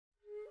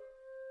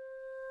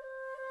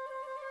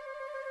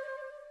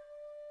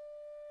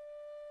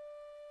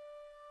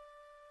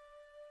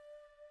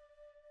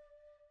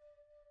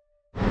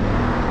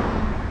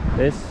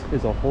This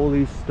is a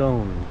holy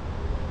stone.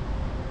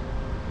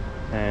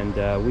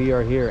 And we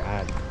are here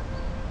at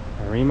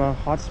Arima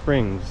Hot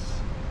Springs.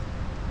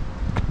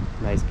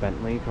 Nice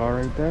Bentley car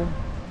right there.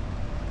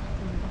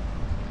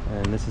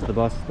 And this is the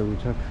bus that we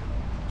took.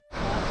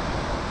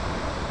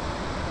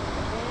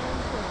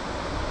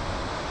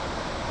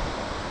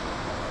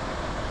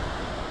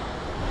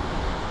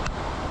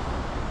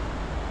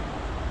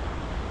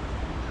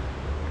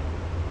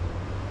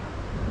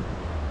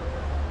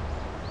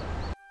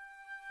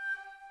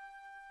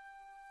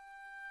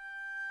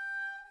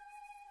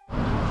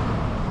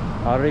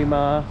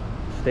 Arima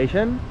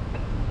station.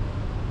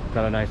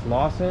 Got a nice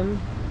Lawson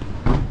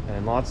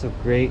and lots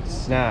of great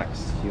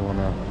snacks if you want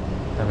to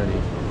have any.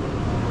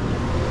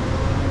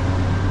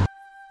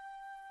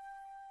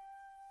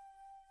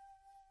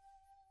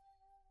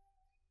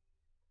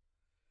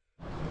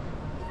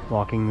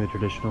 Walking the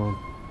traditional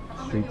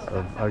streets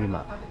of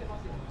Arima.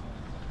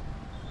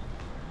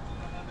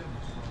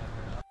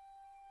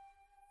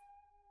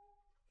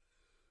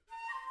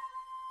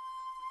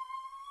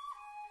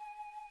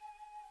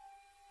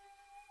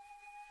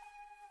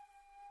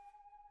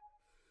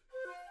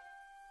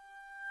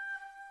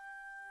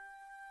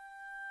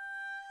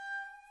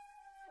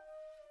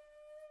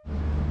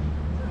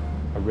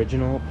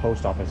 Original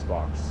post office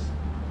box.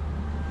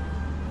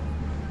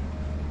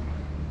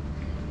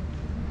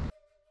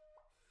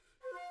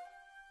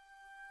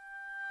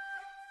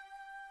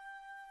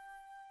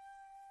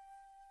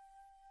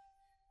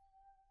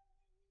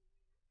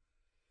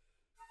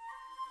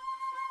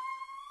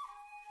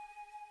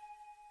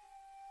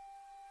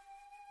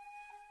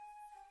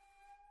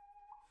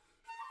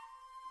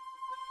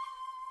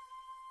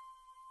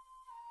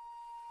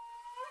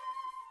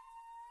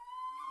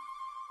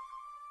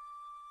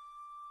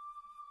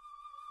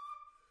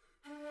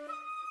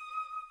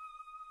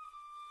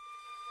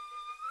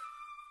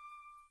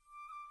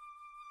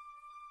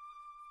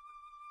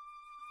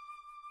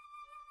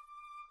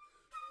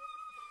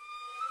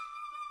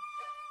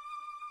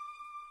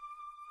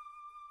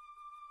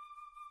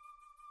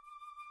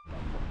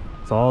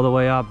 It's all the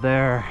way up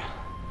there.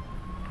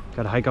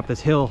 Gotta hike up this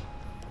hill.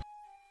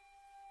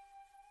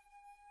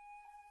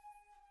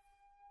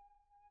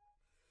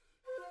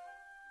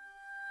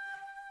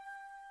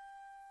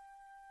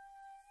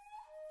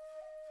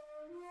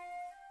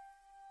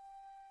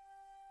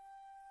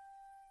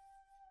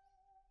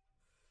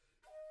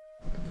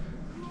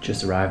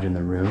 Just arrived in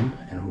the room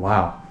and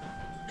wow,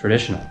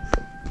 traditional.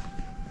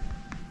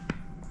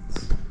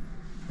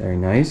 Very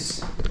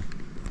nice.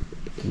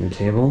 Dinner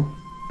table.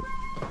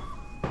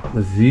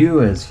 The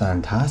view is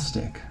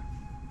fantastic.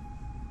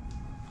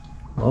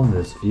 Love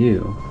this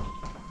view.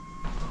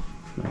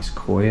 Nice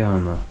koya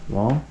on the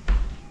wall.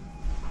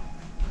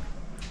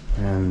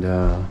 And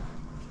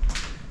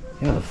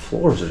yeah, the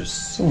floors are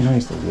just so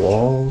nice. The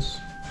walls.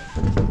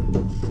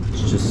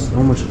 It's just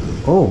so much.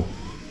 Oh,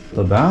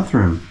 the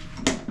bathroom.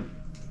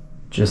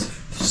 Just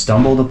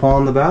stumbled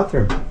upon the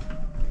bathroom.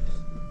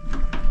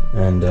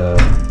 And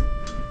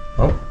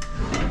oh,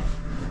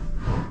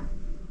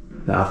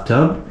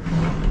 bathtub.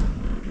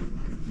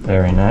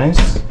 Very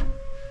nice.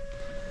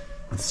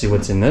 Let's see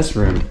what's in this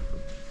room.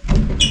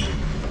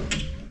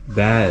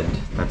 Bed.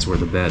 That's where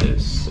the bed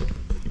is.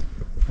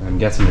 I'm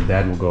guessing the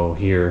bed will go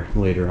here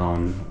later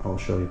on. I'll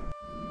show you.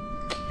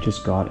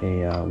 Just got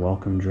a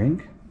welcome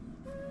drink.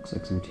 Looks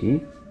like some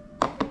tea.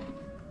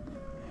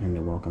 And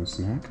a welcome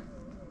snack.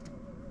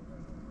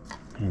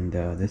 And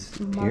this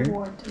here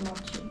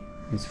mochi.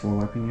 is for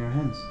wiping your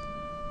hands.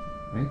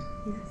 Right?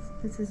 Yes,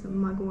 this is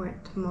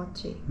mugwort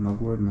mochi.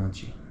 Mugwort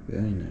mochi.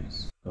 Very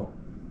nice. Oh.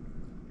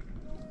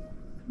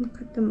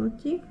 Look at the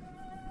mochi.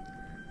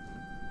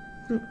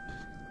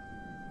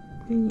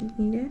 And you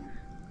eat it.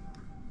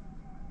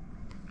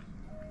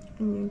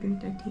 And you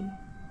drink the tea.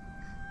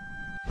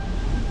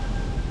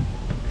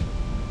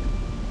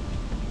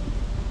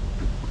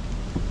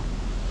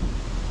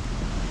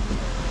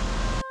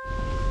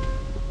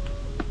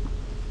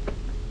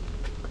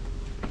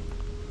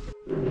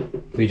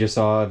 We just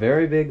saw a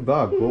very big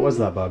bug. What was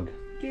that bug?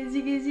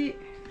 Gizi gizi.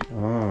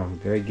 Oh,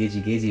 very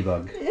gizzy gizzy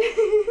bug.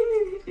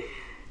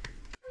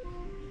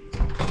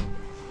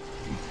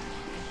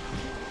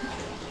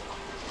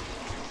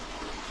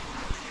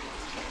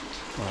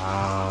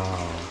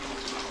 Wow.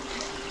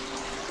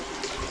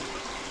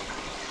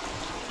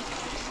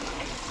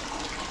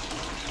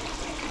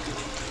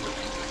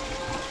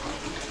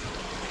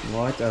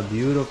 What a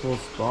beautiful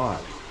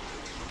spot.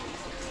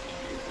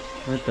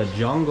 Look at the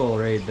jungle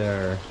right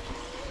there.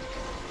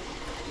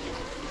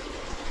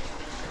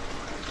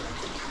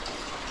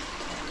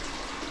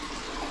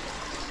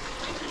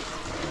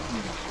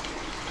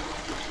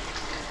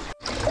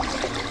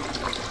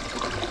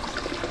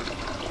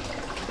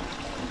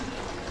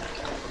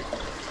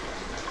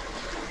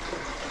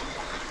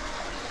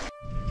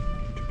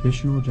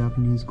 Traditional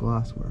Japanese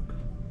glasswork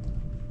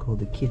called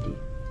the kitty.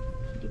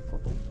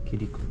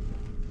 Kitty.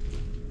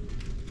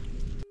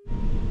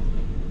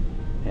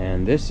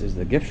 And this is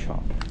the gift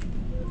shop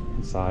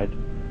inside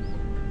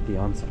the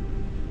onsen.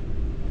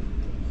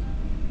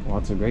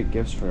 Lots of great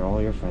gifts for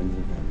all your friends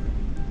and family.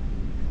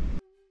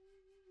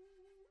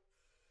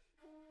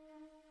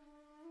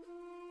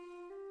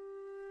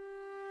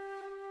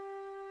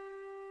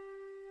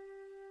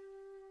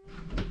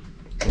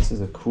 This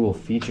is a cool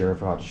feature I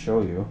forgot to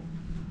show you.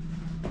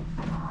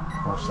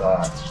 What's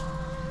that?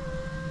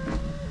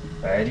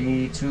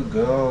 Ready to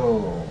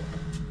go.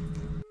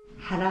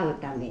 払う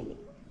ために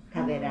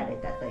食べられ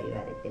たと言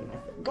われてま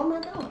す。ごま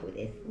豆腐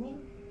ですね。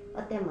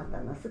お手元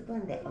のスプー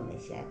ンでお召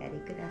し上がり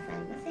くださ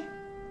いませ。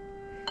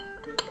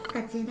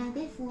こちら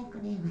ですね。こ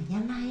れは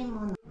山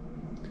芋の。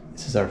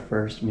This is our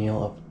first meal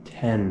of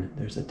 10.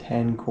 There's a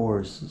 10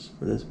 courses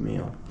for this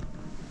meal.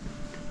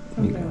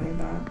 Something like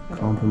that.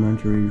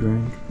 Complimentary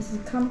drink. This is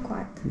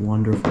kumquat.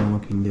 Wonderful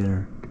looking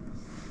dinner.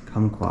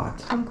 Kumquat.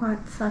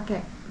 Kumquat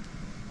sake.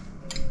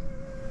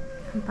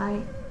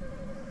 Bye.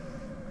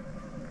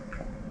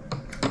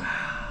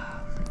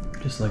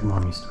 Just like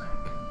Mommy's drink.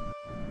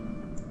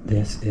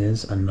 This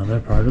is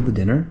another part of the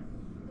dinner.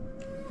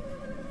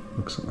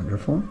 Looks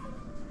wonderful.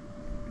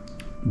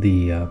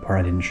 The part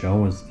I didn't show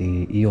was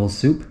the eel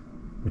soup,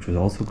 which was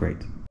also great.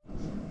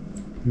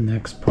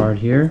 Next part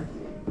here.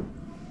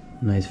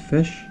 Nice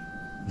fish.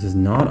 This is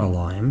not a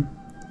lime.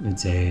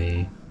 It's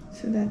a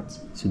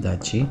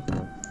sudachi.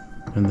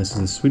 And this is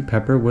a sweet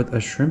pepper with a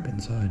shrimp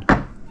inside.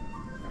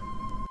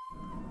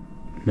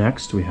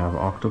 Next we have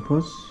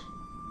octopus.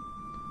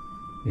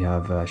 We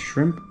have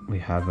shrimp. We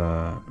have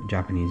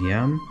Japanese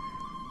yam.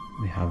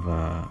 We have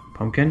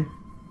pumpkin.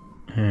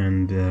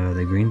 And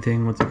the green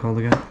thing, what's it called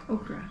again?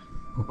 Okra.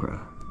 Okra.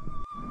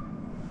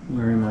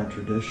 Wearing my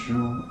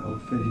traditional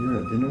outfit here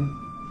at dinner.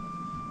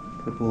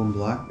 Purple and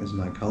black is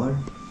my color.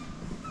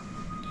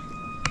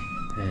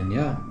 And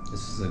yeah,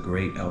 this is a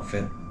great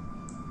outfit.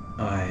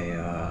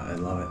 I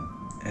love it.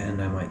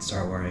 And I might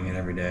start wearing it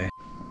every day.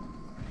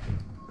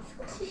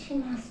 少しし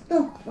ます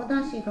とお出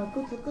汁が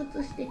グツグ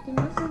ツしてき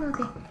ますの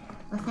で、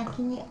お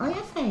先にお野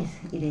菜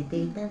入れ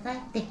ていただい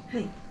て、は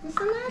い、で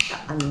その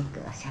後お肉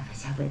をしゃぶ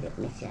しゃぶで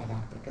召し上が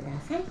ってく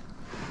ださい。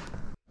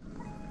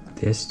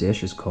This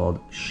dish is called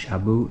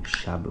shabu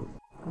shabu.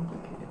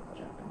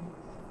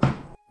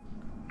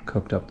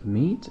 Cooked up the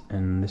meat,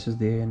 and this is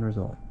the end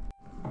result.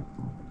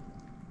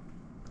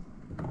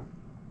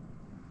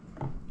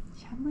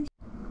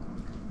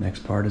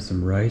 Next part is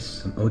some rice,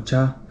 some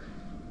ocha,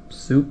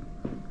 soup,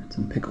 and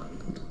some pickled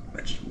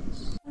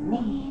vegetables.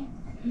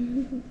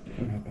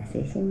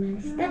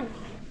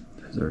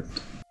 Dessert.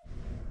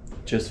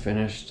 Just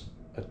finished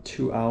a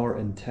 2-hour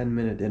and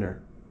 10-minute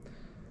dinner.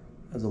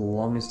 That's the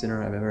longest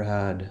dinner I've ever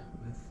had,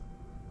 with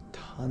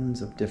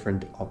tons of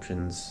different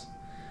options.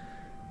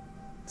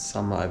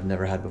 Some I've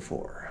never had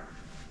before.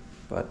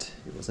 But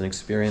it was an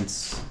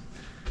experience,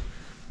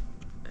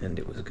 and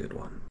it was a good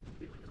one.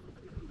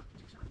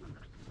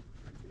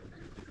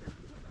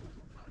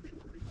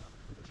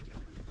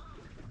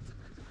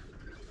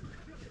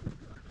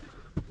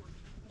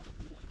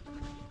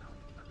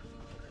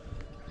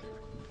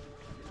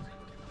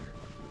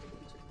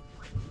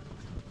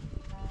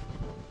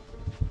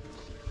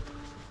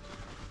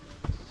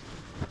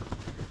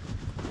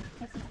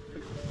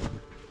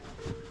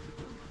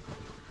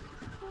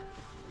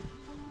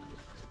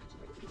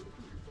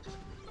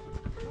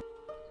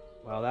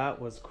 Wow,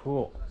 that was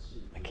cool.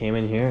 I came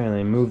in here and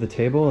they moved the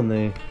table and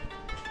they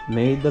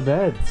made the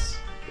beds.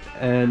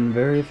 And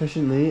very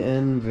efficiently,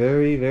 and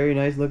very, very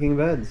nice looking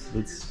beds.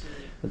 Let's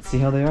see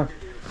how they are.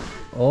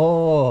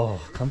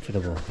 Oh,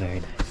 comfortable.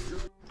 Very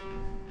nice.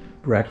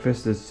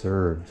 Breakfast is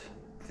served.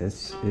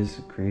 This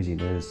is crazy.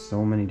 There's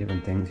so many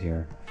different things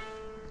here.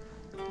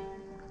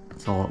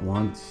 It's all at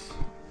once.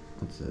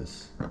 What's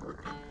this?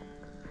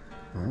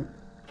 Oh,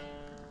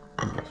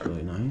 that looks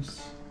really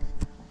nice.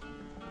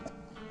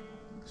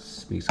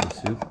 Miso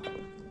soup,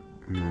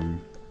 and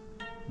then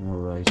more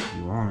rice if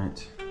you want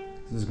it.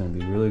 This is going to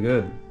be really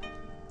good.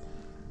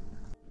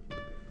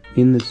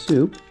 In the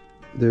soup,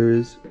 there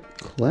is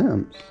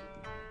clams.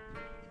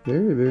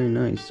 Very, very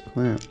nice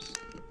clams.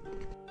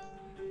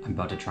 I'm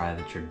about to try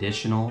the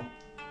traditional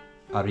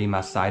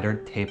Arima cider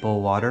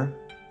table water.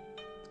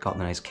 It's got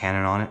the nice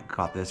cannon on it.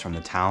 Got this from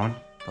the town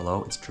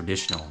below. It's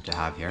traditional to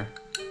have here.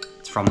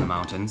 It's from the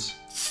mountains.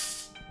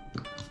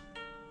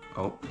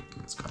 Oh,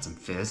 it's got some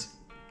fizz.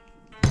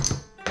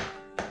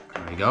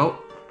 There we go.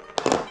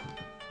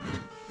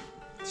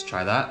 Let's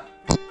try that.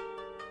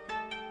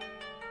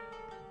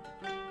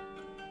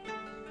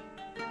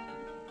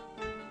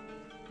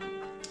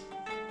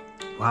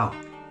 Wow.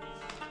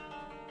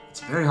 It's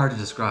very hard to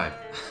describe,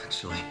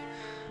 actually,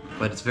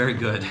 but it's very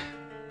good.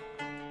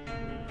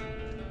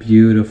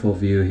 Beautiful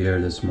view here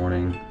this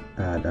morning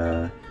at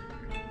the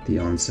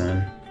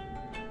Onsen.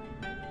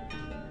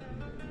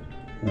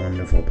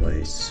 Wonderful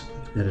place.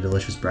 We had a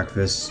delicious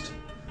breakfast.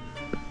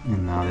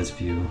 And now this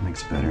view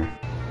makes better.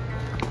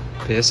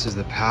 This is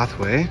the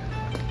pathway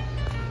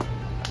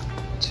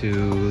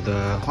to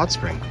the hot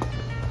spring.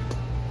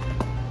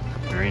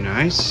 Very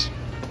nice.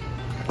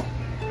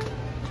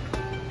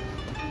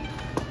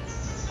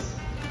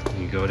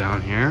 You go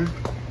down here.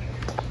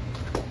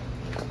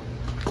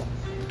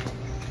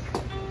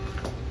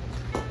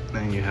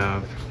 Then you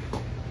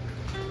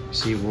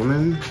see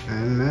women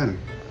and men.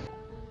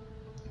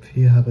 If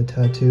you have a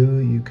tattoo,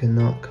 you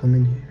cannot come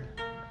in here.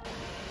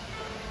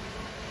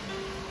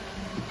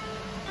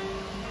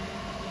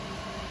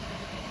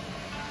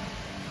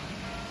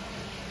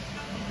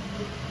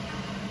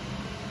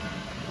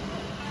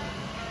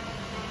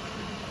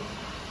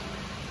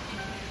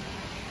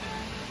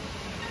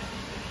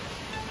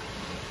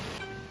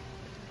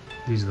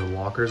 These are the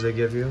lockers they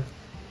give you.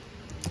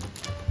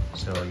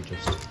 So you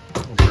just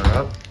open her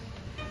up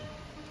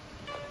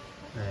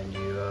and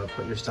you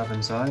put your stuff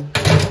inside.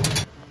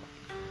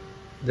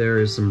 There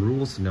is some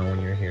rules to know when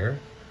you're here.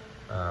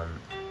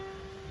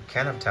 You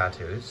can't have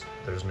tattoos.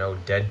 There's no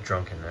dead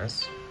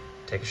drunkenness.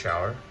 Take a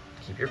shower.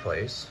 Keep your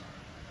place.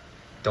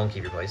 Don't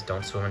keep your place.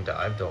 Don't swim and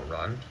dive. Don't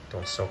run.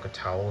 Don't soak a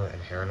towel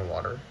and hair in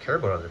water. Care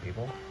about other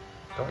people.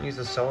 Don't use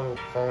the cell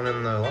phone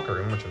in the locker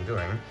room, which I'm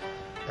doing.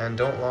 And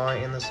don't lie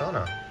in the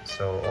sauna.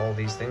 So all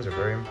these things are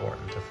very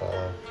important to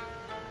follow.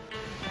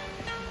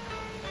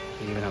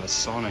 You even have a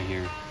sauna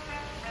here.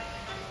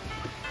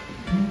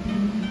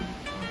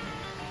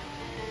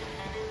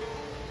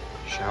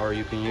 Shower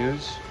you can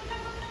use.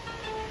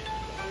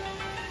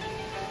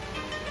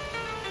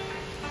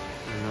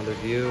 Another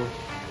view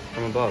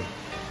from above.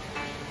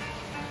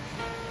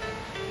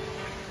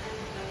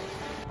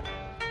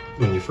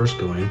 When you first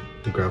go in,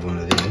 you grab one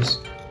of these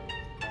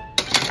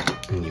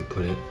and you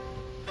put it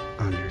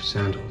on your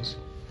sandals.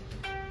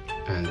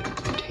 And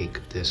you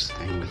take this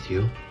thing with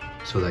you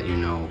so that you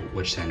know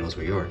which sandals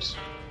were yours.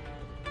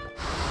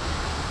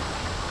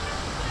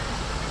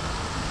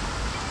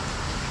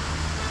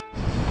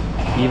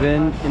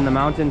 Even in the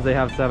mountains, they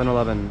have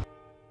 7-Eleven.